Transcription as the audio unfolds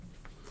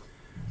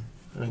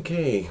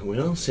Okay,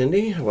 well,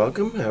 Cindy,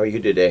 welcome. How are you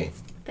today?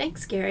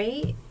 Thanks,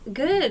 Gary.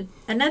 Good.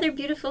 Another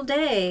beautiful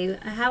day.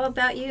 How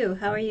about you?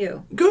 How are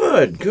you?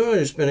 Good, good.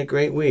 It's been a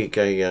great week.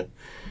 I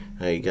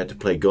got to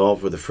play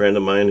golf with a friend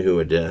of mine who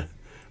had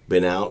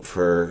been out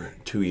for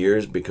 2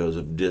 years because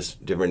of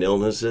different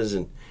illnesses,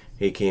 and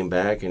he came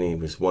back and he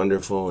was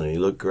wonderful and he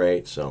looked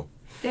great. So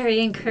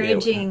Very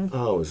encouraging.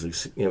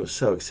 it was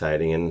so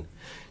exciting, and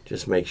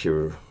just makes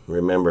you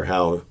remember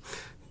how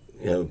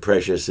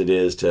precious it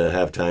is to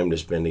have time to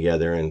spend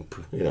together and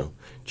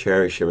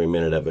cherish every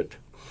minute of it.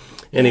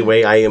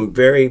 Anyway, I am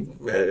very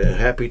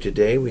happy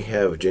today. We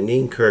have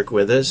Janine Kirk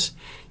with us.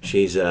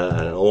 She's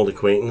an old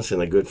acquaintance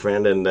and a good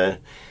friend, and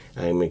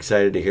I'm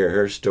excited to hear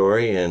her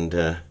story. And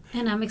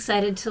I'm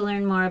excited to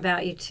learn more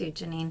about you too,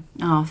 Janine.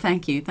 Oh,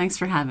 thank you. Thanks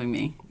for having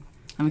me.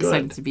 I'm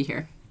excited to be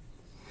here.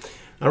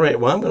 All right,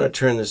 well, I'm going to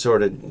turn this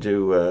over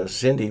to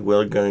Cindy.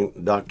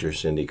 Dr.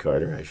 Cindy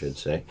Carter, I should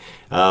say.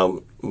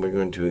 We're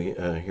going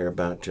to hear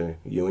about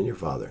you and your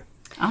father.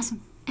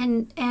 Awesome.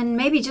 And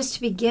maybe just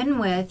to begin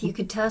with, you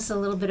could tell us a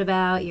little bit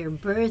about your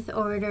birth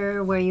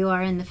order, where you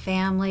are in the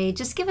family.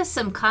 Just give us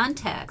some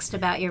context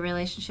about your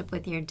relationship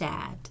with your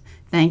dad.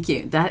 Thank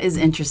you. That is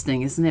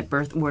interesting, isn't it?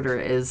 Birth order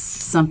is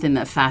something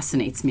that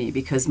fascinates me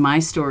because my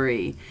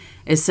story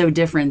is so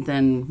different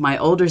than my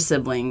older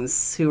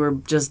siblings who were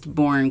just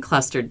born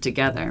clustered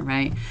together,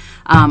 right?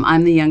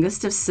 I'm the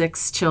youngest of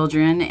 6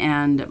 children,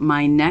 and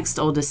my next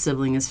oldest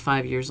sibling is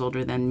 5 years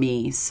older than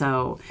me.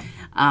 So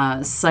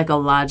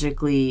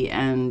psychologically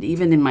and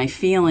even in my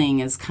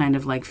feeling is kind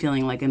of like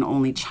feeling like an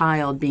only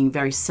child, being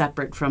very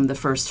separate from the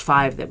first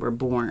 5 that were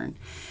born.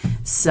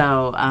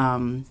 So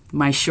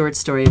my short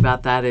story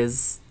about that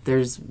is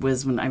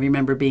was when I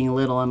remember being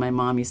little, and my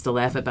mom used to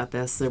laugh about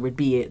this.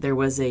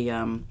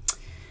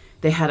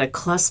 They had a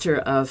cluster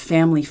of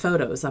family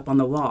photos up on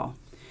the wall,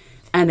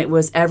 and it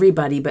was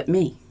everybody but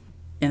me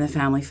in the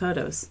family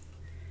photos.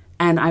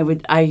 And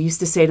I used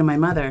to say to my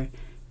mother,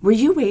 "Were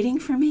you waiting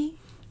for me?"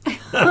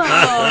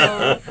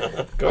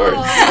 Of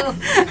course.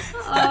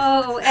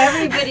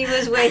 Everybody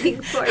was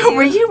waiting for you.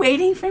 Were you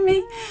waiting for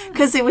me?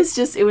 Because it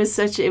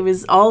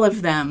was all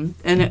of them,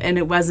 and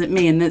it wasn't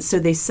me. And so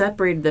they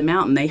separated them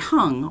out, and they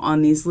hung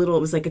on these little,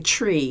 it was like a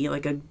tree,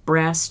 like a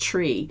brass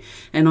tree,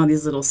 and all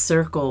these little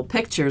circle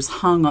pictures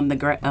hung on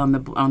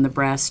the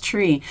brass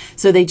tree.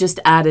 So they just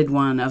added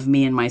one of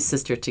me and my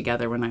sister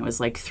together when I was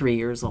like 3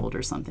 years old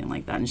or something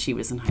like that, and she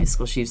was in high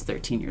school. She was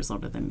 13 years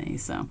older than me.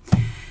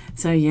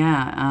 So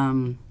yeah.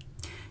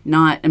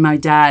 And my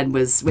dad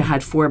we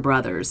had 4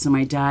 brothers, so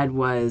my dad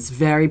was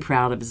very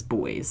proud of his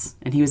boys,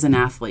 and he was an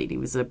athlete. He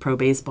was a pro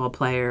baseball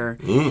player.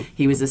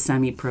 He was a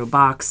semi-pro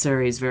boxer.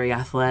 He was very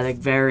athletic,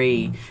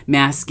 very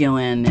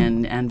masculine,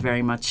 and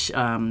very much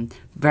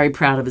very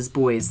proud of his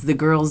boys. The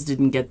girls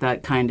didn't get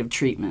that kind of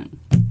treatment.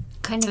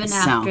 Kind of an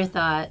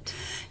afterthought.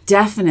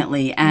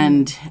 Definitely,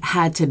 and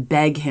had to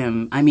beg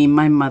him. I mean,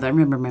 I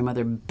remember my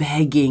mother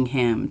begging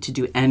him to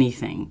do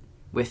anything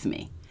with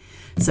me.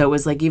 So it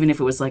was like, even if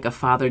it was like a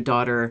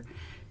father-daughter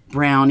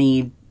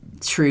brownie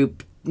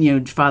troop,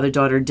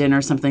 father-daughter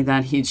dinner, something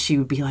like that, she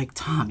would be like,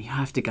 "Tom, you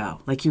have to go.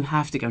 Like, you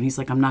have to go." And he's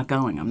like, I'm not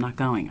going.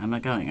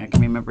 I can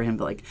remember him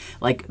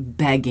like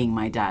begging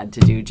my dad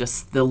to do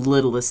just the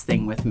littlest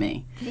thing with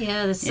me.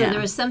 Yeah, so there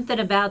was something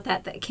about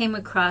that came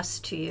across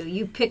to you.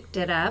 You picked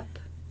it up.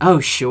 Oh,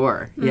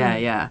 sure.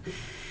 Yeah.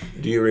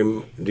 Do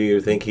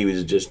you think he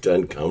was just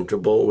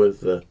uncomfortable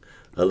with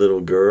a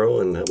little girl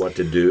and what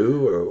to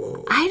do?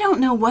 Or I don't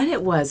know what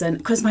it was, and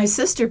because my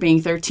sister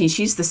being 13,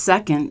 she's the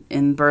second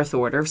in birth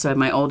order. So I have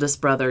my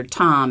oldest brother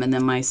Tom, and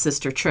then my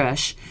sister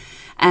Trish,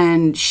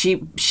 and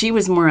she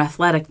was more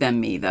athletic than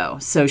me though.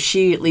 So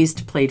she at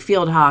least played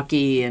field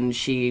hockey, and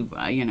she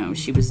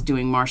she was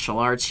doing martial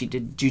arts. She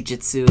did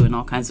jujitsu and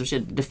all kinds of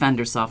shit to defend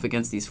herself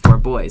against these 4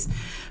 boys.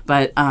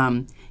 But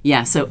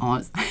yeah, so it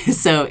was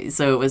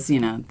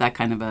that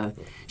kind of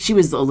she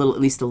was at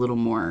least a little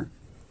more.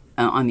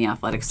 On the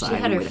athletic side. She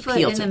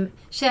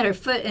had her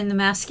foot in the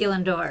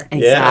masculine door.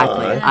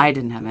 Exactly. Yeah, I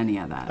didn't have any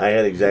of that. I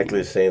had exactly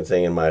the same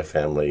thing in my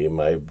family.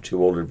 My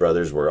 2 older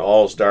brothers were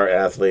all-star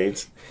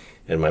athletes,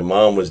 and my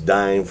mom was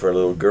dying for a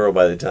little girl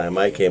by the time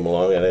I came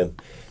along, and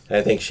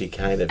I think she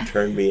kind of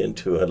turned me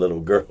into a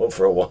little girl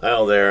for a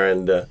while there.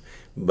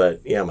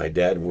 But yeah, my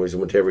dad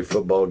went to every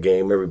football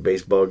game, every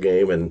baseball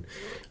game, and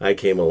I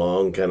came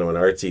along kind of an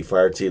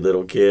artsy-fartsy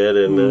little kid,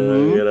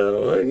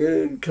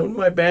 and come to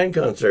my band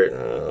concert,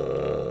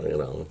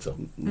 so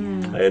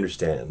I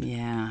understand.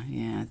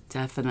 Yeah,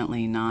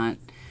 definitely not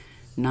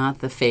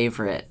the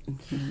favorite.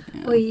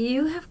 Well,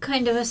 you have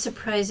kind of a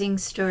surprising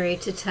story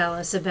to tell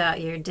us about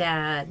your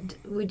dad.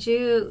 Would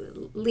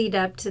you lead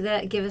up to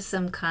that? Give us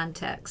some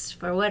context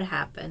for what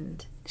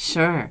happened.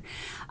 Sure.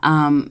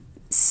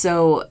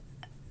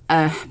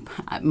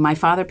 My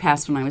father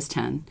passed when I was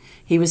 10.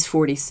 He was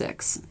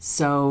 46,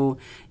 so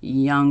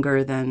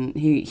younger than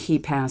he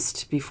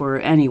passed before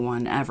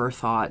anyone ever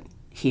thought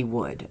he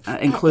would,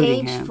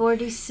 including him. At age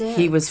 46.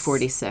 He was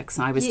 46.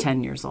 I was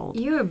 10 years old.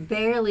 You were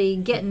barely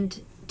getting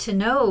to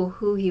know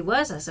who he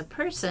was as a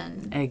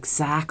person.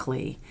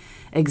 Exactly.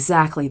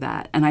 Exactly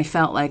that. And I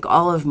felt like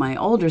all of my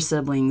older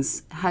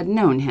siblings had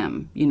known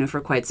him, for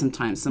quite some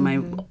time. So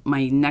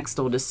my next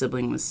oldest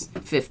sibling was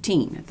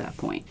 15 at that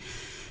point.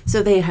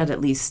 So they had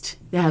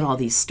all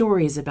these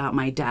stories about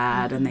my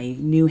dad, and they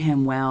knew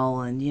him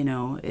well. And,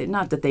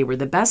 not that they were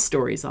the best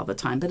stories all the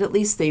time, but at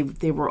least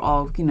they were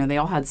all, they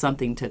all had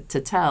something to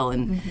tell.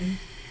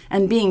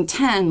 And being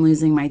 10,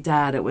 losing my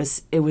dad, it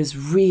was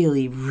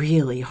really,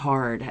 really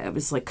hard. It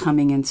was like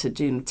coming into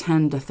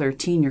 10 to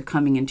 13, you're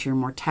coming into your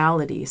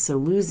mortality. So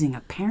losing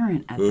a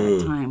parent at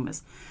that time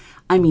was,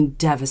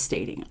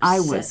 devastating.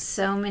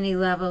 So many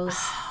levels.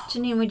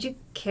 Janine, would you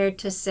care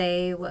to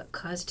say what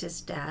caused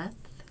his death?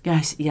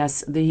 Yes.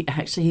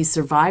 He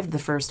survived the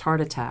first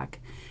heart attack,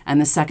 and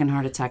the second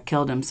heart attack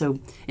killed him. So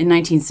in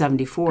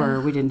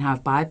 1974, we didn't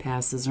have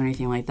bypasses or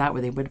anything like that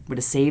where they would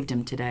have saved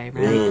him today,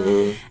 right?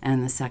 Mm-hmm.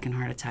 And the second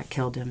heart attack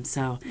killed him.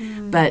 So,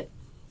 but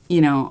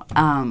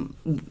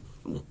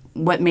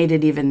what made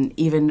it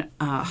even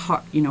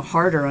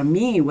harder on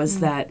me was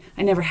that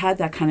I never had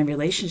that kind of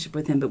relationship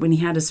with him. But when he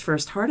had his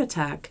first heart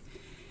attack,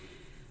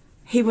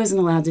 he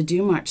wasn't allowed to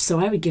do much. So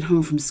I would get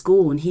home from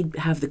school and he'd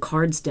have the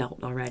cards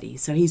dealt already.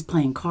 So he's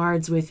playing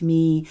cards with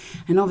me.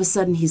 And all of a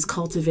sudden he's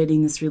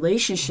cultivating this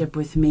relationship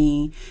with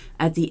me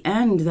at the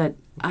end that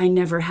I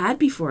never had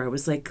before. It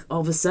was like all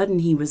of a sudden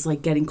he was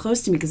like getting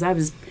close to me because I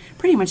was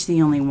pretty much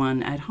the only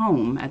one at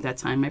home at that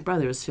time. My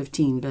brother was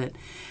 15, but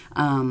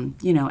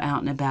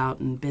out and about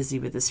and busy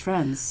with his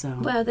friends. So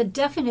well, the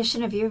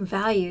definition of your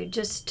value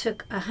just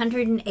took a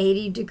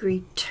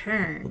 180-degree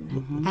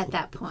turn at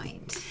that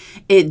point.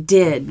 It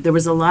did. There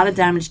was a lot of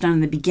damage done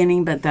in the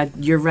beginning, but that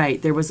you're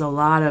right. There was a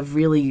lot of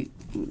really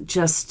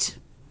just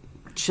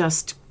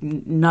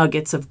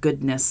nuggets of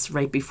goodness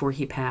right before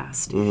he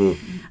passed.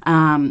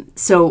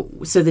 So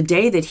the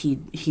day that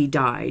he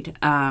died,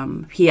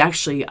 I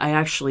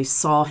actually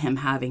saw him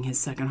having his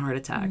second heart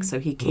attack. So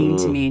he came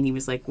to me and he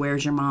was like,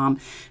 "Where's your mom?"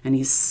 And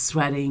he's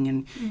sweating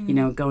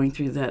and going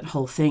through that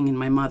whole thing. And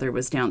my mother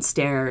was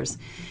downstairs,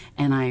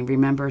 and I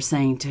remember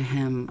saying to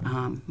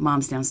him,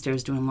 "Mom's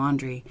downstairs doing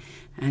laundry,"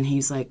 and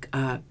he's like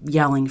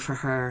yelling for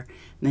her.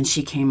 And then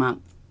she came up,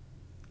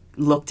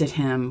 looked at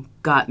him,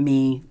 got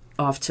me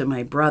off to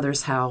my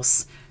brother's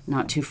house,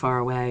 not too far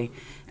away,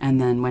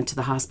 and then went to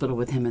the hospital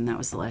with him, and that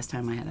was the last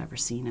time I had ever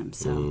seen him.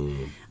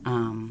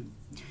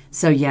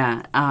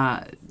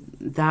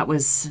 That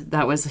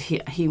was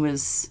he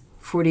was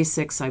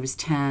 46, I was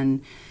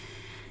 10.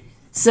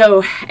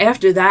 So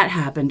after that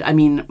happened,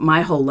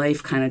 my whole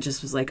life kind of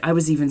just was like, I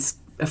was even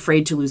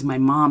afraid to lose my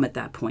mom at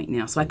that point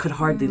now, so I could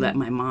hardly let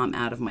my mom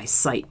out of my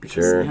sight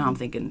because now I'm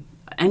thinking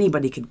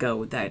anybody could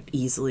go that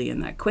easily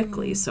and that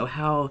quickly. So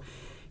how,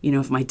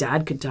 if my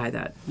dad could die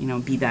that,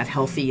 be that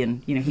healthy,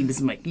 and he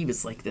was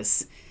like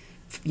this,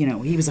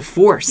 he was a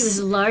force. He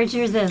was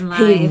larger than life.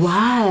 He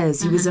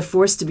was. He was a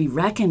force to be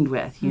reckoned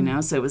with,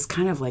 So it was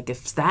kind of like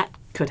if that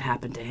could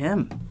happen to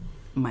him,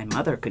 my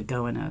mother could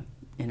go in a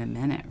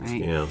minute,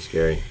 right? Yeah,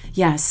 scary.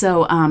 Yeah.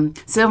 So I'm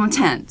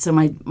 10. So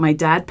my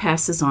dad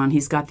passes on.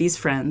 He's got these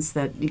friends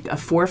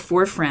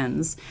four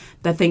friends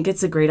that think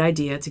it's a great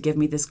idea to give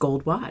me this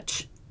gold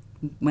watch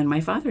when my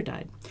father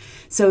died.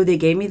 So they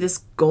gave me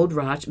this gold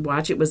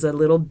watch. It was a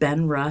little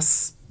Ben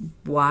Russ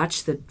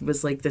watch that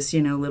was like this,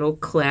 little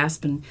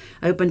clasp. And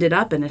I opened it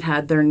up and it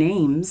had their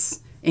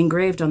names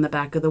engraved on the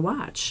back of the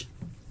watch.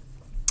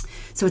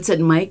 So it said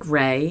Mike,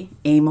 Ray,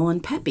 Emil,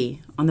 and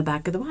Peppy on the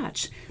back of the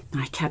watch.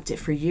 And I kept it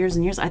for years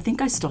and years. I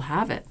think I still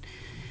have it.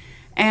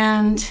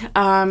 And,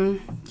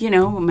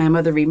 my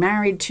mother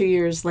remarried 2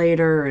 years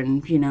later.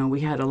 And,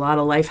 we had a lot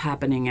of life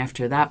happening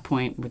after that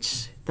point,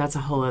 which that's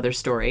a whole other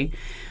story.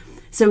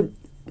 So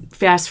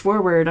fast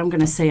forward, I'm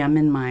going to say I'm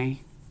in my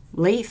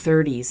late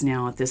 30s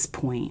now at this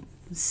point.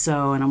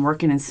 So, and I'm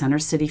working in Center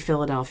City,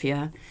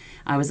 Philadelphia.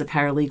 I was a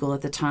paralegal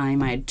at the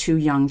time. I had 2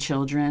 young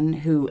children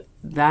who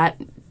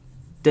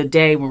the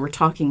day when we're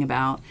talking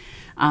about,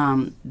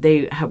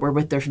 they were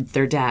with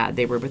their dad.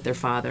 They were with their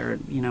father.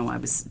 I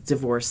was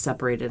divorced,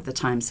 separated at the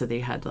time, so they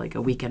had like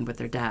a weekend with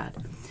their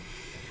dad.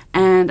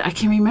 And I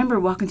can remember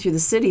walking through the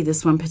city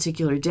this one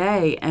particular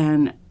day,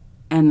 and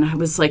it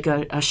was like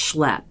a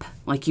schlep.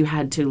 Like you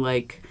had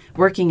to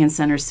working in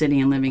Center City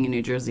and living in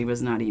New Jersey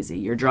was not easy.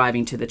 You're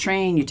driving to the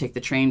train, you take the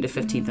train to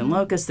 15th and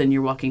Locust, then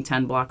you're walking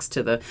 10 blocks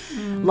to the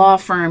law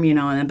firm, and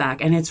then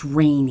back. And it's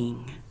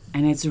raining.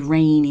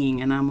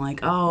 And I'm like,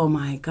 oh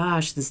my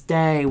gosh, this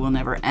day will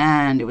never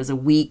end. It was a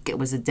week, it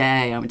was a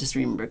day. I just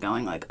remember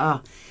going like,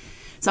 oh.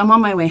 So I'm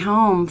on my way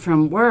home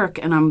from work,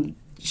 and I'm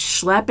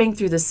schlepping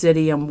through the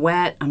city. I'm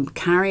wet. I'm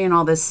carrying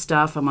all this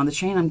stuff. I'm on the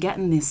train. I'm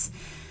getting this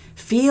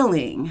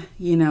feeling,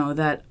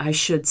 that I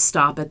should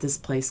stop at this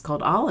place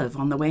called Olive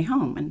on the way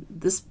home. And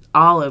this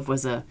Olive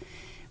was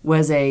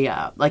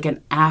like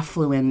an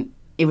affluent.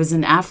 It was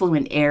an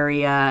affluent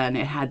area, and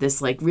it had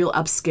this like real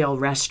upscale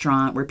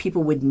restaurant where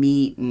people would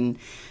meet, and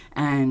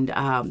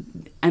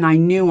I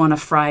knew on a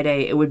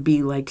Friday it would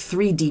be like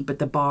 3 deep at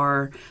the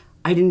bar.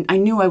 I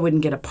knew I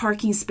wouldn't get a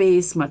parking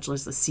space, much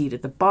less a seat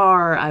at the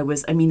bar. It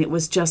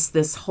was just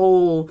this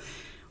whole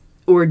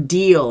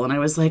ordeal. And I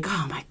was like,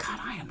 oh my God,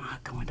 I am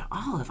not going to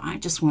Olive. I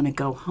just want to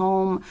go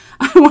home.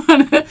 I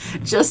want to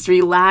just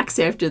relax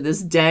after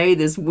this day,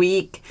 this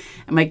week.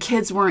 And my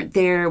kids weren't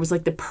there. It was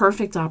like the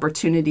perfect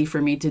opportunity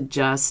for me to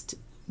just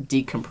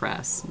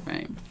decompress,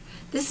 right?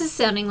 This is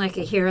sounding like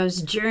a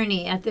hero's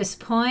journey at this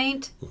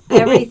point.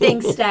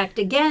 Everything's stacked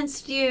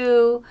against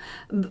you,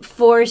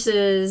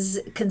 forces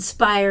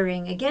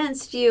conspiring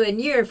against you, and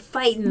you're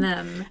fighting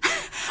them.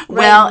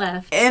 Well, right and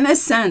left. in a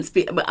sense,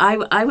 but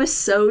I was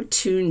so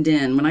tuned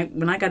in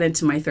when I got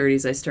into my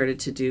 30s. I started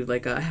to do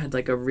I had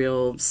a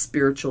real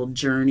spiritual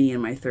journey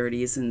in my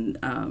 30s,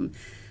 and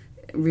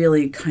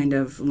really kind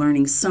of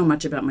learning so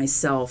much about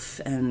myself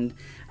and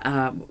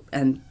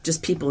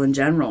just people in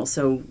general.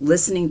 So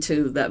listening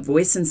to that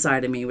voice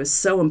inside of me was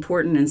so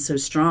important and so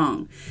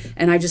strong.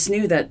 And I just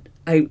knew that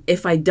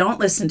if I don't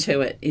listen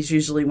to it is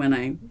usually when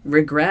I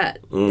regret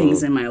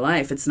things in my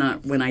life. It's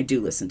not when I do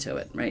listen to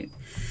it, right?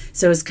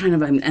 So it's kind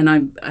of,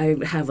 I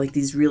have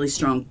these really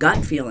strong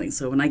gut feelings.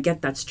 So when I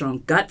get that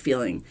strong gut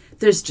feeling,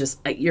 there's just,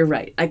 you're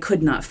right, I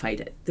could not fight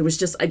it.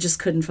 I just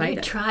couldn't fight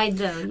it. You tried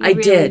though. You I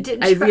really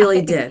did. I try.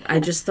 really did. I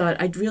just thought,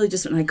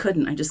 and I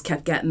couldn't. I just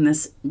kept getting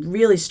this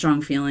really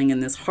strong feeling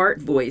and this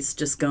heart voice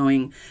just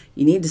going,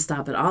 you need to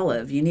stop at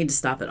Olive. You need to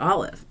stop at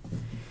Olive.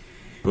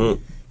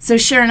 So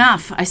sure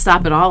enough, I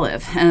stop at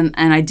Olive, and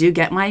I do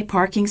get my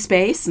parking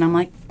space, and I'm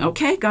like,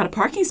 okay, got a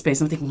parking space.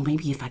 I'm thinking, well,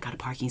 maybe if I got a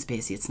parking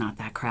space, it's not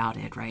that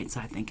crowded, right?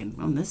 So I'm thinking,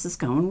 well, this is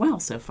going well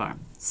so far.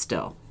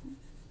 Still,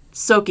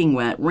 soaking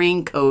wet,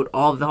 raincoat,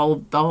 the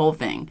whole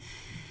thing.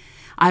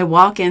 I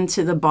walk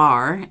into the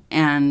bar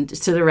and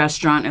to the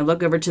restaurant. I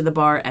look over to the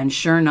bar, and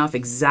sure enough,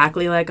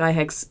 exactly like I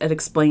had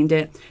explained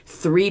it,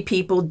 3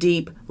 people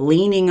deep,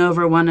 leaning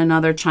over one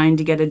another, trying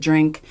to get a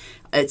drink.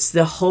 It's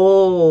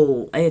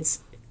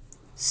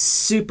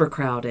super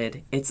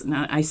crowded.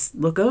 I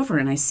look over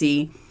and I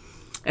see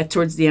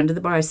towards the end of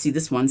the bar, I see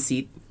this one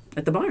seat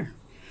at the bar.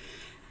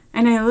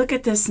 And I look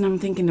at this and I'm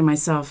thinking to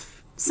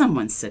myself,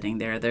 someone's sitting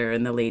there. They're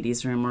in the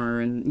ladies' room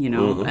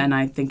and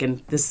I'm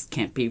thinking, this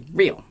can't be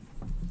real.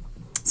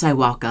 So I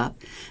walk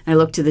up and I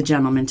look to the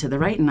gentleman to the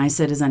right and I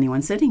said, is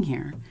anyone sitting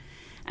here?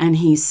 And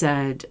he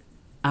said,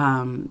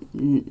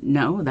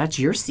 no, that's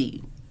your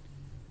seat.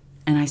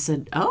 And I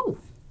said, oh,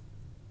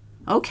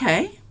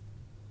 okay.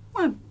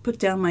 I put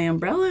down my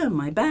umbrella and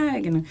my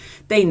bag, and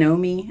they know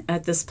me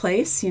at this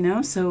place,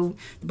 So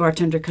the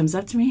bartender comes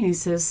up to me and he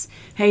says,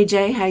 hey,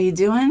 Jay, how you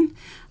doing?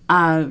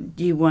 Do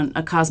you want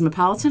a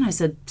Cosmopolitan? I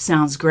said,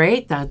 sounds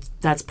great.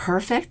 That's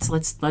perfect.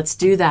 Let's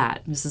do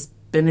that. This has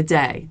been a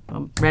day.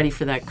 I'm ready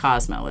for that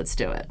Cosmo. Let's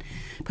do it.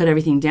 Put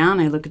everything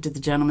down. I look at the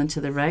gentleman to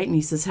the right, and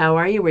he says, how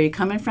are you? Where are you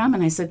coming from?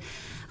 And I said,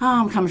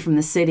 oh, I'm coming from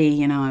the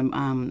city.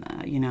 I'm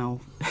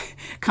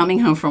coming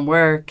home from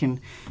work. And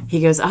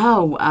he goes,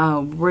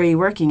 oh, where are you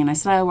working? And I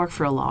said, I work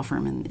for a law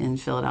firm in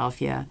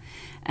Philadelphia.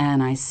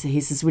 And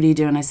he says, what do you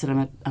do? And I said,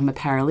 I'm a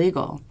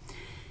paralegal.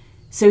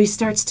 So he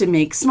starts to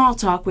make small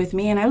talk with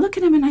me, and I look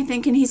at him and I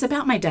think, and he's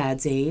about my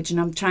dad's age, and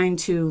I'm trying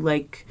to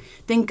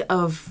think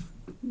of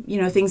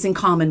things in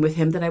common with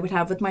him that I would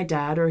have with my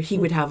dad or he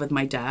would have with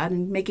my dad,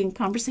 and making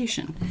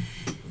conversation.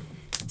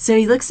 So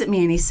he looks at me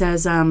and he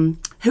says,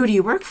 who do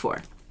you work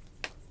for?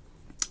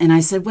 And I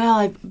said, well,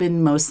 I've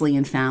been mostly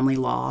in family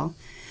law,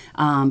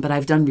 but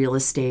I've done real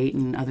estate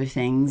and other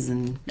things,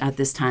 and at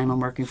this time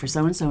I'm working for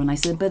so-and-so. And I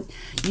said, but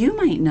you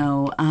might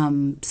know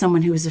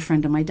someone who is a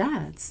friend of my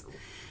dad's.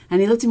 And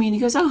he looked at me and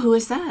he goes, oh, who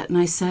is that? And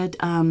I said,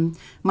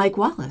 Mike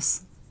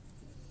Wallace.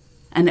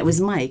 And it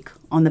was Mike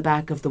on the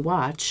back of the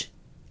watch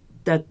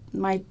that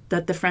my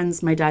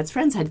dad's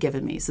friends had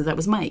given me. So that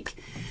was Mike.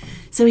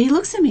 So he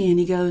looks at me and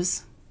he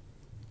goes,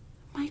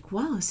 Mike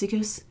Wallace. He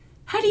goes,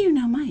 how do you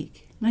know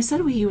Mike? And I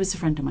said, well, he was a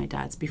friend of my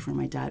dad's before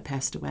my dad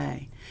passed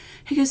away.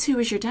 He goes, who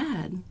was your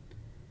dad?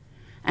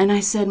 And I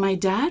said, my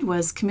dad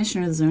was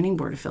commissioner of the Zoning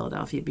Board of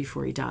Philadelphia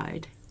before he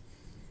died.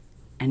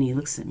 And he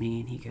looks at me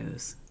and he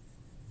goes,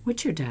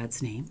 what's your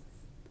dad's name?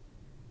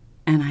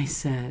 And I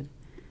said,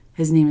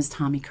 his name is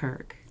Tommy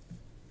Kirk.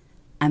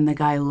 And the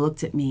guy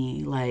looked at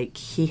me like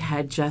he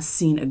had just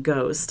seen a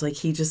ghost.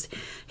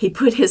 He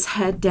put his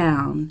head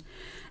down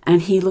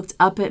and he looked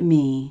up at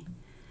me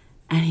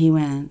and he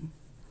went,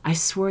 I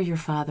swore your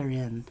father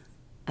in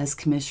as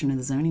commissioner of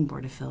the Zoning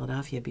Board of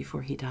Philadelphia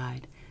before he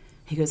died.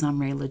 He goes, I'm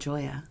Ray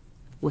LaJoya.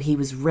 Well, he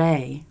was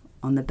Ray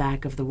on the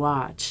back of the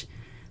watch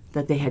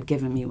that they had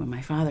given me when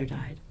my father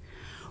died.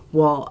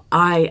 Well,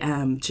 I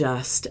am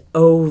just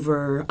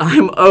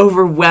I'm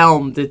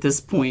overwhelmed at this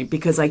point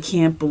because I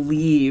can't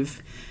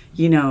believe,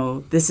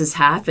 this is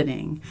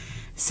happening.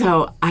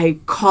 So I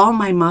call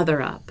my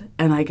mother up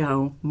and I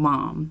go,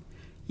 Mom,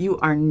 you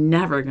are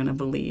never going to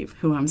believe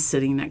who I'm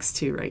sitting next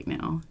to right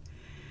now.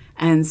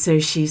 And so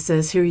she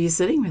says, who are you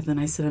sitting with? And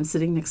I said, I'm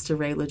sitting next to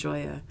Ray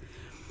LaJoya.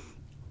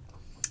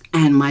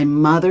 And my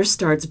mother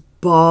starts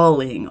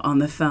bawling on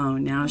the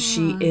phone. Now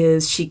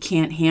she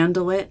can't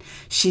handle it.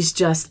 She's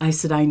just, I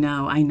said, I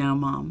know,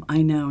 Mom,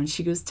 I know. And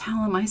she goes,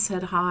 tell him I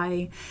said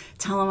hi.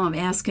 Tell him I'm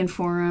asking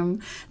for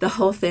him, the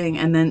whole thing.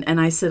 And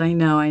I said, I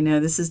know.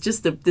 This is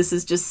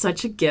just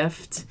such a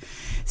gift.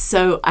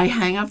 So I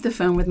hang up the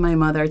phone with my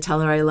mother. I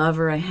tell her I love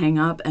her. I hang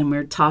up and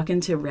we're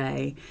talking to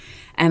Ray.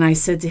 And I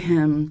said to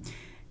him,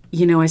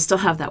 I still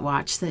have that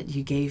watch that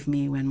you gave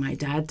me when my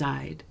dad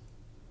died.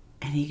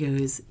 And he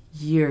goes,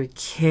 you're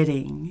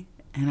kidding.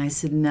 And I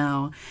said,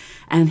 no.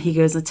 And he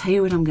goes, I'll tell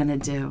you what I'm going to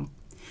do.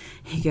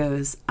 He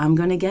goes, I'm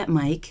going to get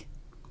Mike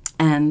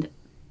and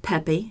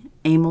Pepe.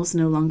 Emil's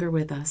no longer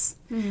with us.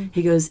 Mm-hmm.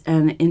 He goes,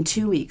 and in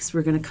 2 weeks,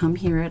 we're going to come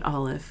here at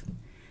Olive,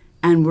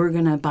 and we're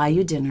going to buy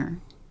you dinner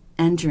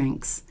and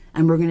drinks,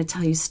 and we're going to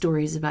tell you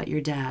stories about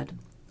your dad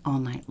all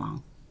night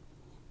long.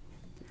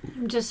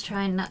 I'm just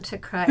trying not to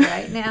cry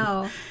right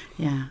now.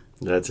 Yeah.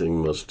 That's the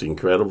most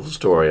incredible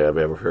story I've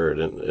ever heard.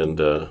 And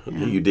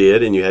you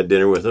did, and you had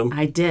dinner with them?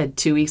 I did.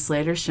 2 weeks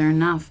later, sure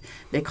enough,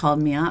 they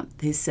called me up.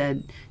 They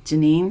said,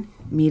 Janine,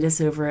 meet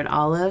us over at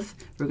Olive.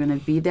 We're going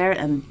to be there.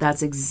 And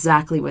that's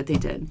exactly what they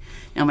did.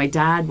 Now, my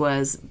dad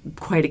was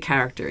quite a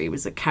character. He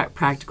was a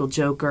practical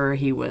joker.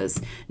 He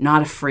was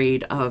not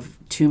afraid of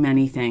too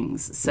many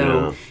things.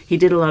 So he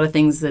did a lot of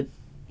things that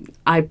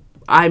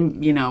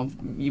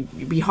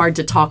you'd be hard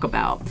to talk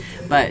about.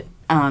 But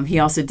he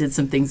also did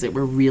some things that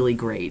were really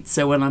great.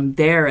 So when I'm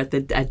there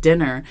at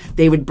dinner,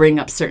 they would bring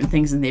up certain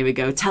things and they would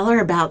go, tell her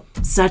about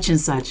such and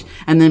such.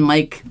 And then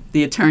Mike,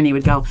 the attorney,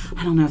 would go,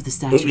 I don't know if the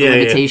statute of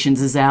limitations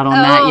is out on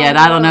that yet.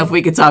 I don't know if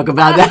we could talk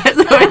about that.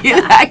 So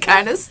that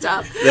kind of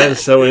stuff. That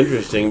is so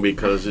interesting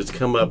because it's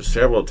come up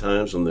several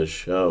times on this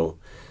show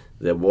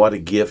that what a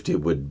gift it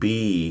would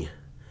be.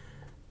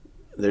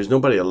 There's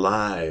nobody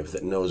alive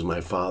that knows my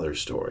father's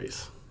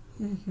stories.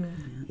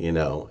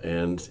 Mm-hmm.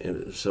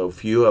 And so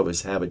few of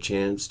us have a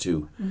chance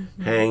to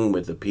hang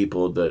with the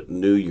people that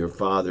knew your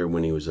father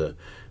when he was a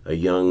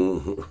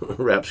young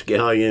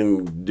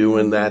rapscallion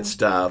doing that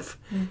stuff,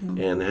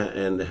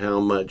 and how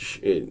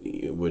much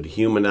it would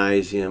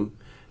humanize him,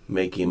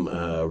 make him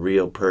a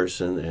real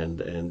person,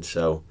 and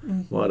so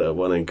what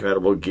an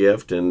incredible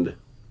gift. And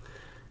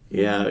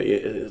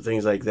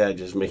things like that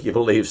just make you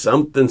believe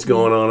something's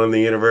going on in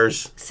the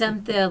universe.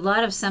 A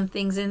lot of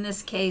somethings in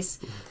this case.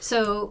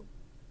 So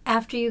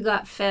after you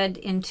got fed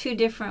in two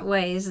different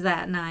ways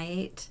that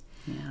night,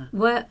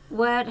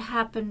 what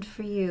happened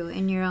for you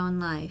in your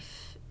own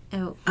life?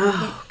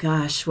 Oh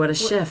gosh, what a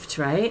shift,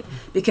 right?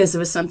 Because it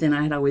was something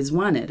I had always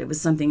wanted. It was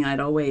something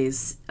I'd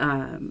always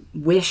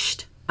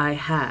wished I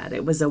had.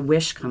 It was a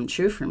wish come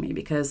true for me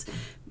because,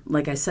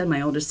 like I said,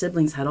 my older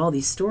siblings had all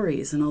these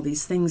stories and all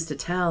these things to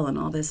tell and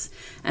all this,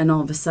 and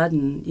all of a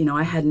sudden,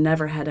 I had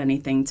never had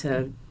anything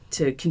to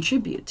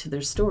contribute to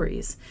their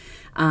stories.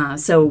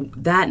 So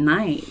that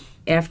night,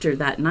 after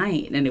that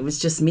night, and it was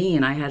just me,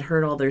 and I had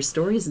heard all their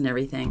stories and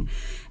everything,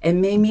 it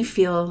made me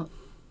feel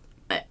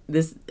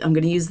this. I'm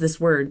going to use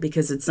this word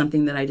because it's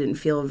something that I didn't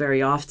feel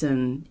very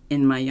often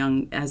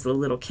as a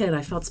little kid.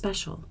 I felt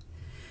special.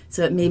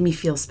 So it made me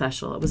feel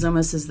special. It was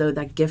almost as though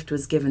that gift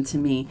was given to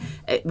me.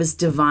 It was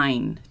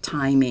divine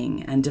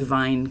timing and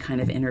divine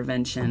kind of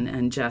intervention,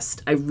 and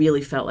I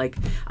really felt like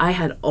I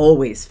had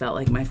always felt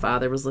like my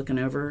father was looking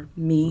over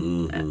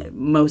me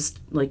most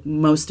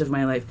of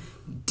my life.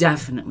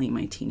 Definitely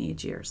my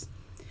teenage years.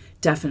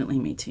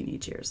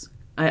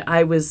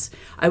 I was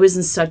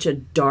in such a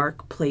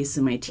dark place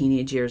in my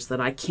teenage years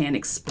that I can't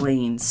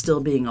explain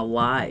still being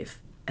alive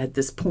at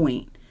this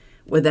point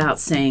without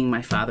saying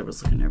my father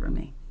was looking over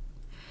me.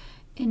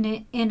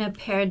 In a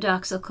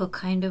paradoxical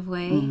kind of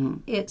way,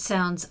 it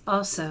sounds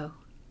also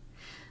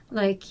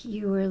like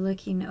you were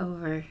looking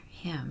over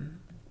him.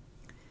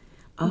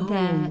 Oh.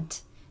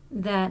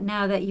 That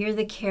now that you're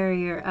the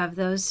carrier of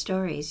those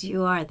stories,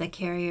 you are the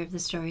carrier of the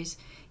stories,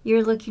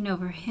 you're looking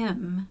over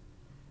him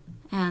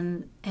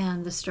and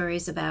the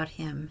stories about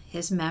him.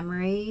 His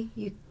memory,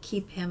 you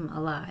keep him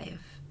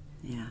alive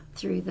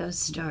through those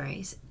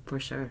stories. For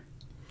sure.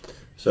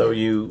 So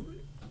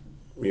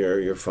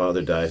your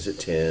father dies at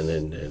 10,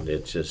 and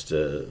it's just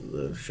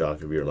the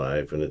shock of your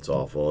life, and it's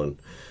awful. And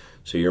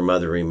so your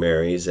mother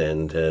remarries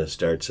and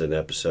starts an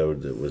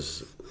episode that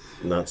was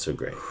not so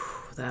great.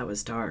 That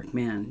was dark,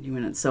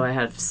 man. So I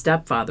have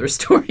stepfather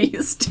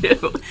stories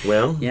too.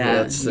 Well,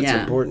 that's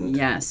important.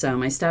 Yeah. So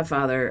my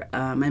stepfather,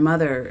 my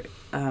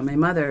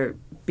mother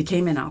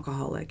became an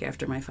alcoholic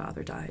after my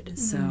father died.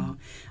 So,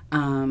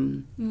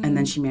 and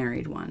then she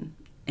married one.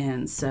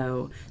 And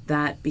so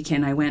that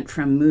became, I went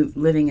from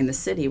living in the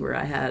city where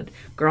I had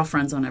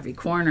girlfriends on every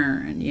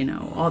corner and,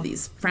 all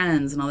these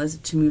friends and all this,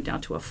 to moved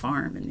out to a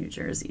farm in New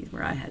Jersey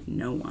where I had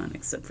no one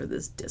except for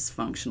this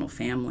dysfunctional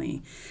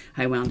family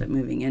I wound up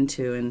moving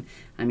into. And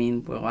I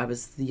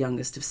was the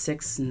youngest of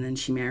 6, and then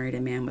she married a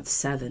man with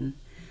 7.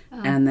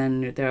 Oh. And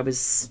then there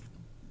was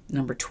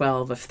number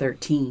 12 of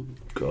 13.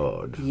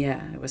 God.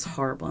 Yeah, it was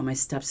horrible. And my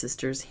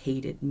stepsisters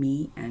hated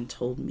me and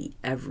told me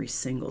every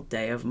single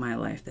day of my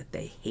life that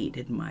they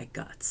hated my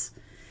guts.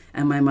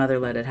 And my mother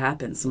let it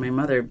happen. So my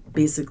mother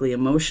basically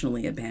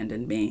emotionally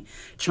abandoned me,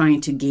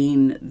 trying to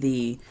gain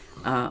the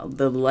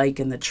like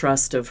and the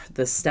trust of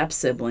the step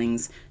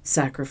siblings,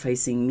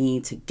 sacrificing me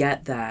to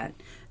get that.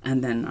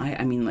 And then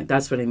I mean, like,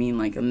 that's what I mean.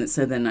 Like, and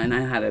so then, and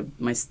I had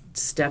my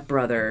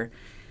stepbrother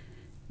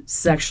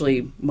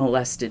sexually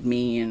molested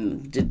me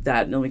and did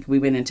that. And like, we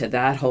went into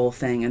that whole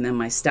thing. And then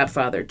my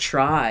stepfather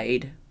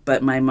tried,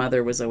 but my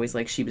mother was always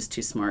like, she was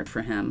too smart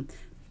for him.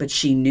 But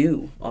she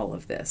knew all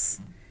of this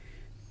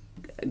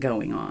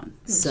going on.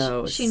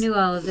 So she knew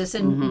all of this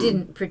and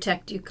didn't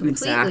protect you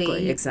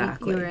completely.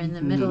 Exactly. You were in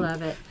the middle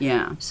of it.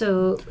 Yeah.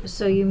 So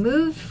you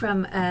moved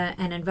from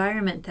an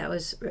environment that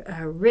was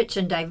rich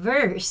and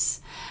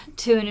diverse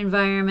to an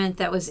environment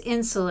that was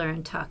insular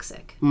and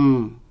toxic.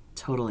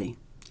 Totally.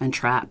 And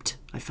trapped.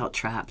 I felt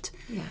trapped.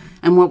 Yeah.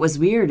 And what was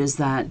weird is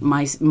that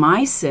my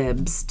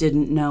sibs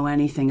didn't know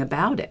anything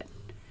about it.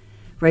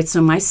 Right?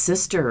 So my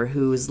sister,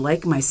 who was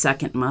like my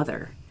second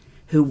mother,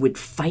 who would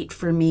fight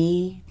for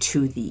me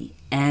to the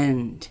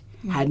end,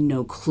 had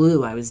no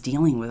clue I was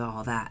dealing with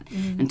all that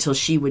until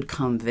she would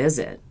come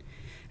visit.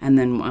 And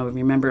then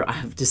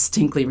I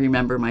distinctly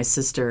remember my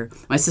sister.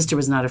 My sister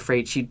was not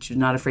afraid. She was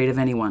not afraid of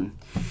anyone.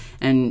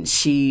 And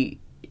she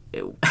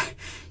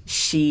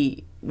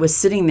was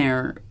sitting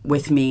there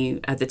with me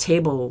at the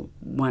table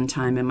one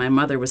time, and my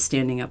mother was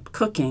standing up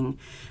cooking,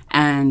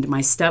 and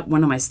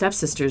one of my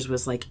stepsisters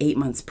was like 8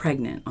 months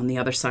pregnant on the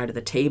other side of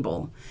the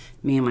table.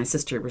 Me and my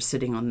sister were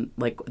sitting on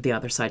like the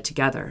other side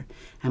together,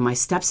 and my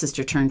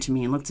stepsister turned to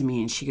me and looked at me,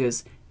 and she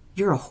goes,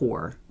 "You're a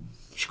whore."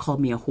 She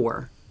called me a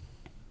whore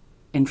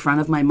in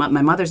front of my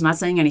mother's not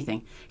saying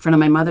anything. In front of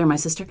my mother and my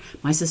sister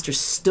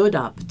stood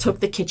up, took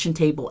the kitchen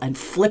table and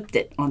flipped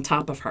it on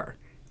top of her,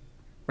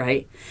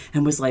 right?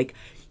 And was like,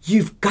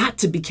 "You've got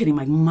to be kidding."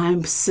 Like,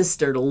 my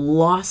sister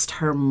lost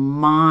her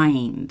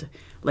mind.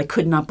 Like,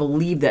 could not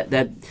believe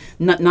that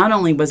not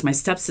only was my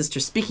stepsister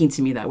speaking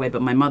to me that way,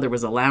 but my mother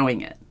was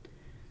allowing it.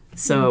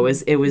 So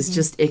it was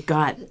just, it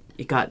got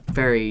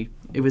very,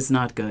 it was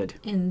not good.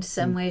 In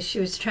some ways, she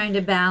was trying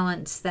to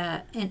balance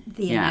the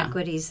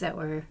inequities that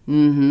were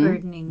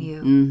burdening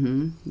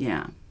you.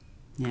 Yeah.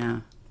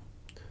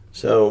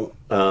 So,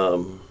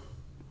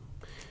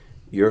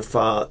 your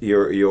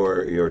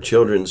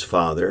children's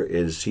father,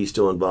 is he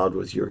still involved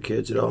with your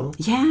kids at all?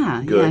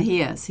 Yeah, Good.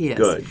 Yeah, he is.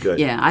 Good.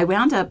 Yeah, I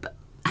wound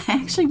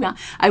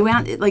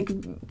like,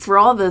 for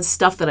all the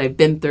stuff that I've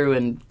been through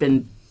and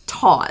been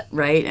taught,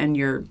 right? And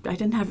I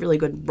didn't have really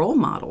good role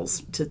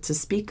models to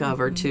speak of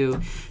or to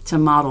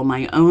model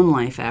my own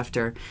life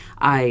after.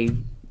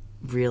 I'm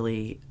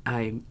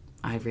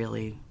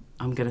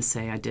going to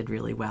say I did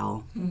really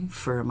well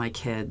for my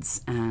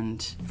kids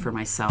and for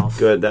myself.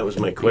 Good. That was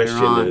my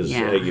question, is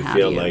you how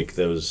feel like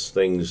those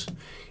things,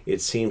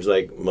 it seems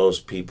like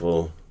most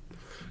people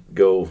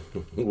go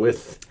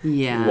with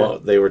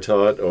what they were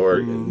taught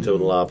or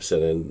total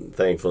opposite, and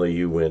thankfully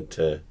you went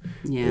in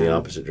the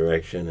opposite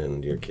direction,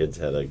 and your kids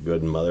had a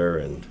good mother,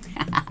 and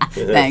that's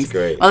Thanks.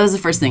 great. Well, that was the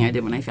first thing I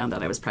did when I found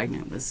out I was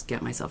pregnant, was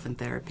get myself in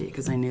therapy,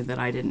 because I knew that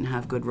I didn't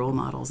have good role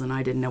models and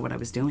I didn't know what I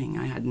was doing.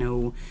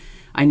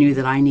 I knew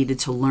that I needed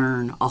to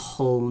learn a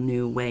whole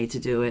new way to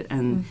do it,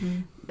 and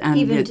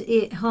even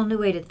a whole new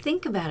way to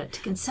think about it,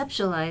 to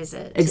conceptualize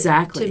it,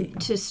 exactly,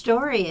 to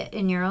story it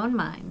in your own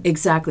mind.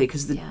 Exactly,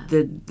 because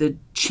the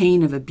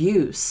chain of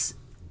abuse,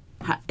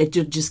 it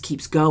just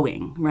keeps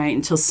going, right,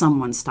 until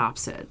someone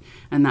stops it,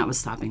 and that was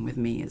stopping with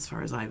me as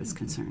far as I was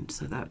concerned.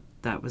 So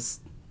that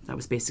was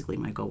basically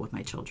my goal with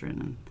my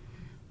children,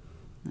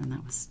 and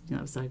that was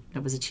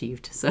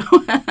achieved. So.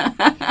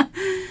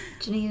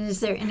 Janine, is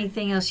there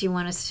anything else you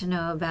want us to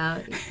know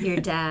about your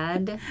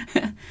dad?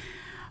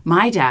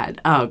 My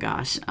dad, oh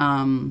gosh.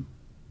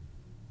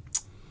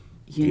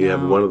 You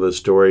have one of those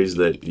stories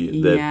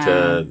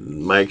that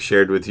Mike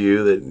shared with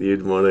you that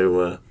you'd want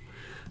to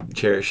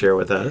share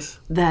with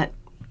us? That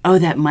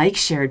Mike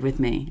shared with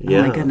me. Yeah.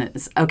 Oh my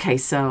goodness. Okay,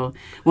 so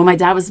my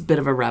dad was a bit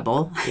of a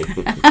rebel,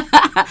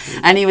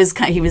 and he was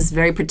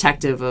very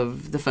protective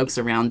of the folks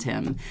around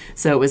him.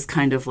 So it was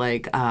kind of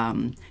like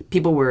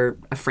people were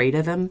afraid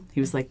of him. He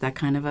was like that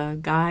kind of a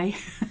guy.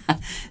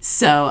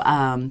 So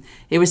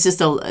it was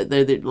just a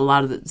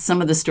lot of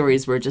some of the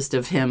stories were just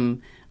of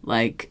him,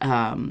 like.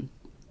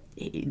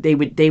 They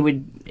would,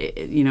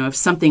 if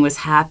something was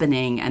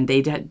happening and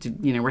they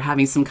were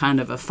having some kind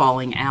of a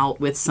falling out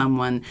with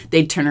someone,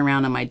 they'd turn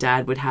around and my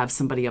dad would have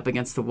somebody up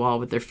against the wall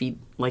with their feet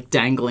like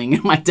dangling,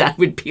 and my dad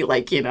would be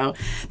like,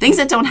 things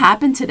that don't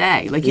happen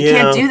today. Like, you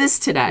can't do this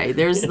today.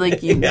 There's like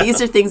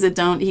these are things that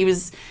don't. He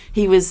was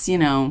it was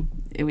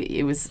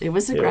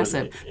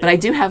aggressive. But I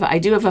do have a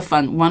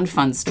one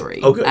fun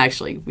story. Oh, good.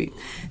 Actually,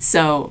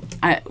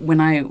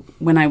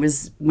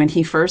 when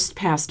he first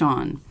passed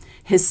on,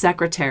 his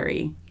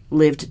secretary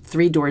lived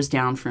 3 doors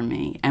down from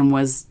me and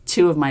was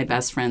 2 of my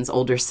best friend's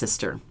older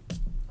sister.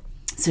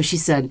 So she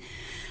said,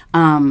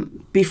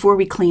 before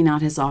we clean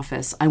out his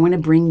office, I want to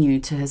bring you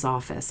to his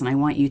office, and I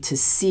want you to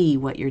see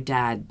what your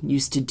dad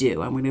used to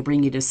do. I'm going to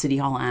bring you to City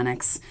Hall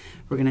Annex.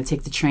 We're going to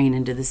take the train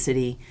into the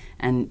city,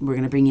 and we're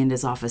going to bring you into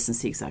his office and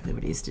see exactly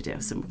what he used to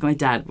do. So my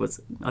dad was,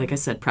 like I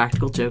said,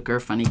 practical joker,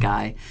 funny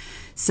guy.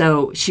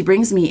 So she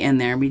brings me in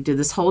there. We did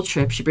this whole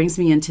trip. She brings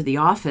me into the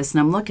office,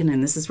 and I'm looking,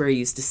 and this is where he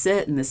used to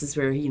sit, and this is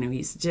where, he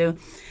used to do.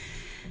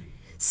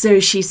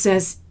 So she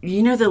says,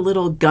 you know the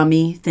little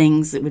gummy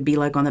things that would be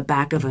like on the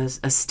back of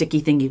a sticky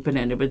thing you put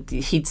in?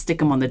 He'd stick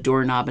them on the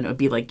doorknob, and it would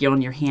be like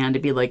on your hand.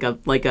 It'd be like a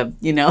right, a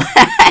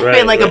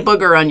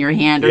booger on your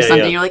hand or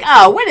something. Yeah. You're like,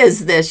 oh, what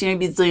is this? He'd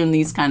be doing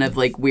these kind of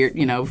like weird,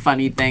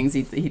 funny things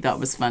he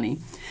thought was funny.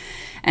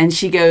 And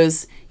she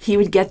goes, he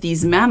would get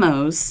these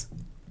memos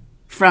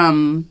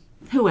from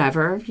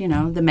whoever,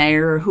 the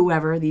mayor or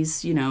whoever,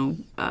 these,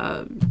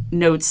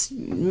 notes,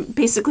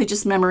 basically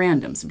just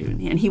memorandums.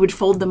 And he would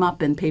fold them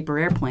up in paper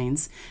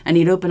airplanes, and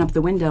he'd open up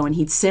the window and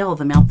he'd sail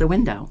them out the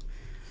window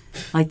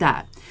like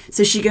that.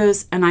 So she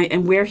goes,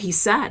 and where he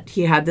sat,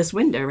 he had this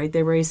window right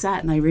there where he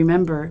sat. And I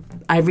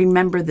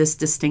remember this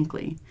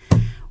distinctly,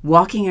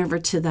 walking over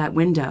to that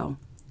window,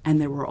 and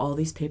there were all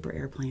these paper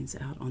airplanes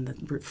out on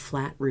the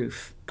flat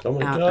roof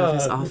of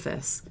his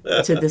office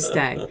to this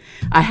day.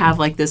 I have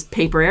like this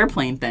paper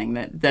airplane thing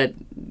that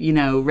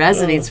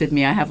resonates with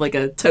me. I have like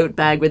a tote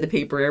bag with a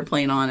paper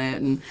airplane on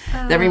it, and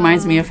that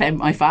reminds me of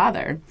my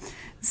father.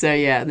 So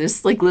yeah,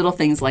 there's like little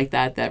things like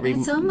that.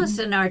 It's almost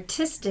an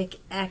artistic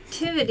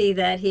activity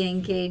that he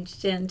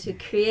engaged in to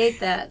create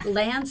that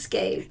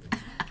landscape.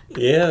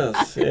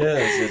 Yes,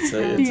 it's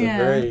a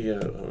very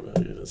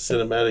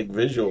cinematic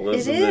visual,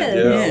 isn't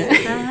it?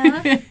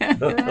 Yeah.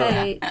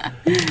 Right.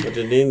 Well,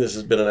 Janine, this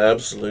has been an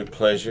absolute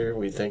pleasure.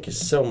 We thank you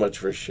so much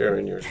for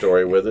sharing your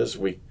story with us.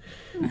 And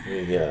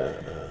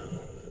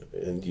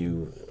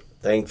you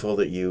thankful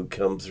that you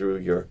come through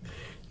your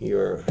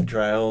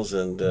trials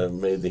and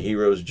made the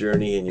hero's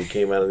journey, and you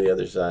came out on the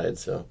other side.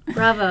 So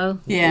bravo.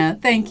 Yeah,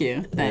 thank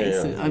you. Thanks.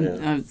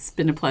 It's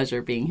been a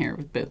pleasure being here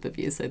with both of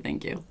you. So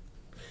thank you.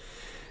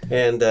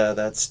 And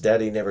that's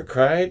Daddy Never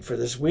Cried for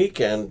this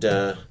week. And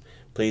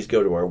please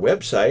go to our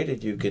website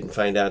and you can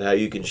find out how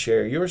you can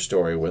share your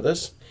story with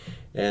us.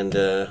 And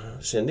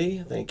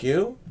Cindy, thank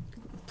you.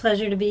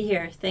 Pleasure to be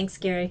here. Thanks,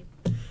 Gary.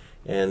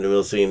 And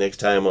we'll see you next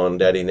time on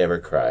Daddy Never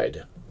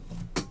Cried.